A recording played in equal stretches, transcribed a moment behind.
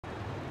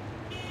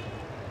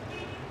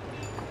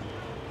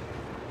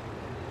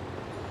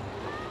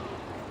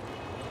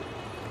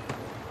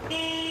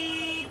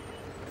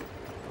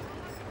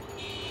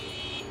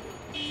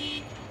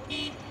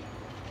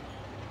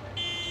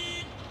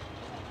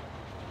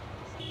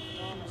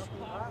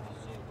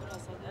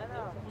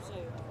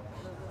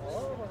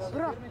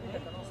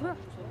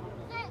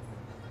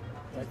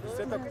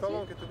ستك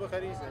طبعا كنت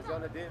بخريج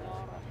زال دين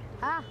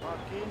ها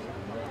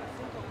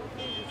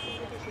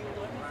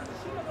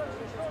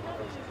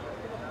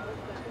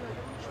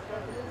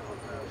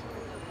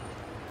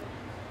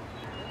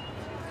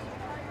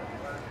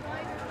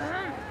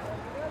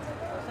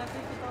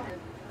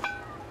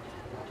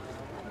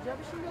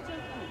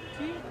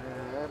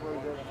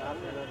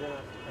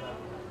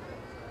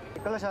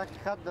كلش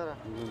خد داره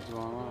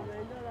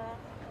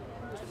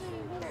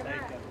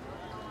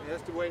He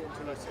has to wait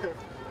until I serve.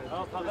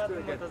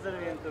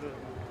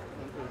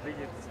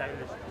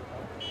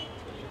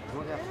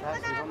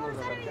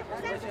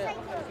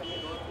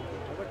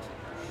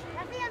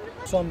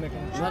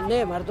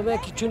 نه مردمی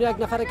که چون یک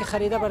نفر که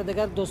خریده بر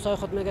دیگر دوستای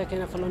خود میگه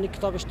که فلانی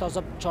کتابش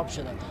تازه چاپ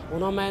شده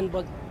اونا من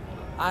با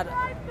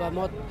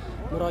ما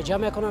مراجعه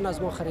میکنن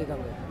از ما خریدن.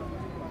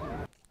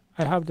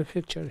 I have the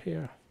picture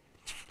here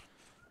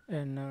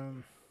and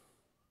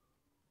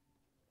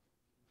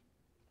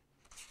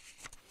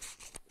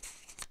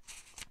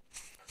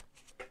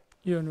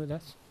you know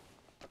that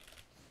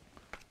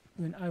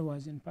when I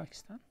was in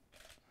Pakistan,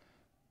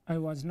 I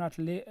was not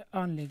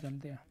illegal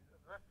there.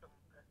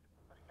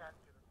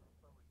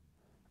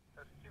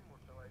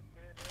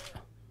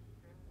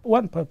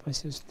 One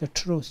purpose is the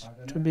truth,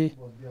 to be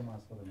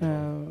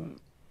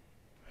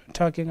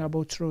talking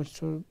about truth,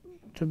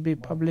 to be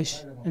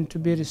published and to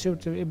be received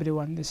to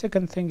everyone. The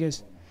second thing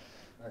is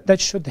that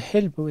should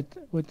help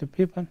with the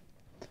people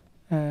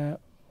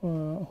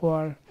who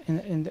are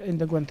in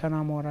the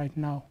Guantanamo right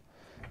now.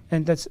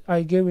 And that's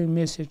I give a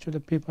message to the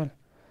people,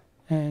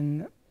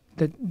 and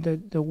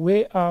the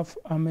way of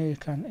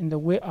American and the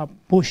way of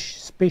Bush,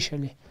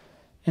 especially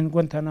in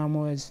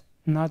Guantanamo, is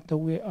not the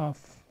way of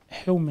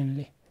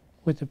humanly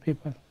with the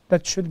people.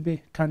 That should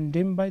be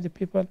condemned by the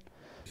people.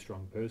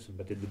 Strong person,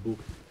 but did the book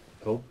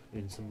help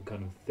in some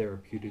kind of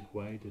therapeutic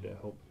way? Did it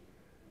help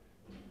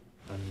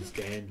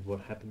understand what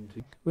happened to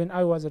you? When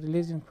I was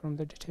releasing from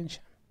the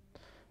detention,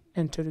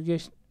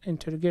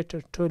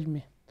 interrogator told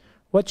me,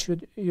 what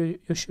should you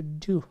should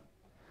do?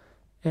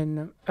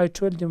 And I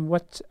told him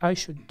what I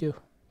should do.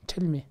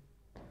 Tell me.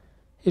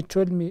 He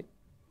told me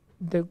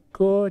the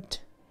good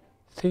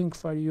thing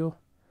for you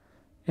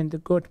and the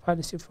good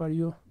policy for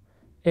you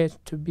is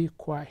to be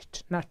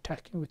quiet, not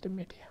talking with the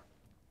media.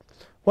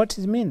 What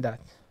does it mean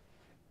that?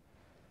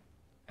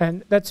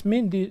 And that's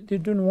mean they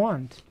don't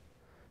want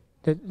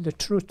the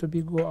truth to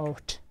be go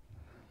out.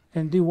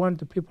 And they want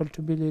the people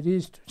to be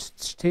released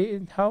to stay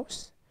in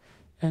house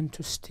and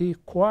to stay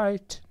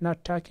quiet,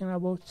 not talking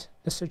about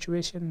the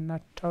situation,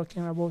 not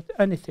talking about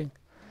anything.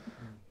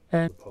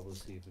 And the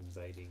policy of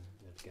invading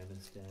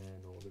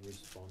Afghanistan or the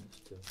response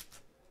to...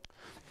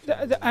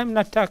 I'm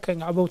not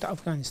talking about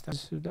Afghanistan.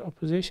 The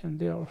opposition,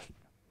 they are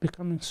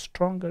becoming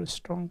stronger and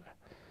stronger.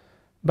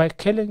 By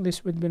killing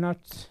this, we'll be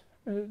not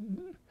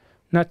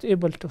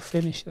able to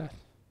finish that.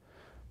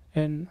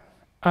 And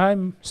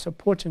I'm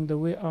supporting the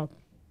way of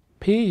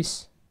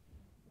peace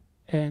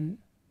and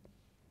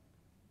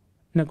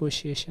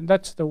negotiation.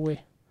 That's the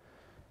way.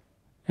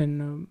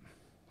 And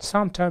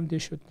sometimes they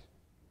should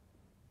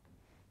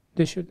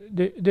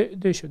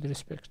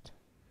respect.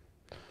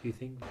 Do you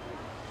think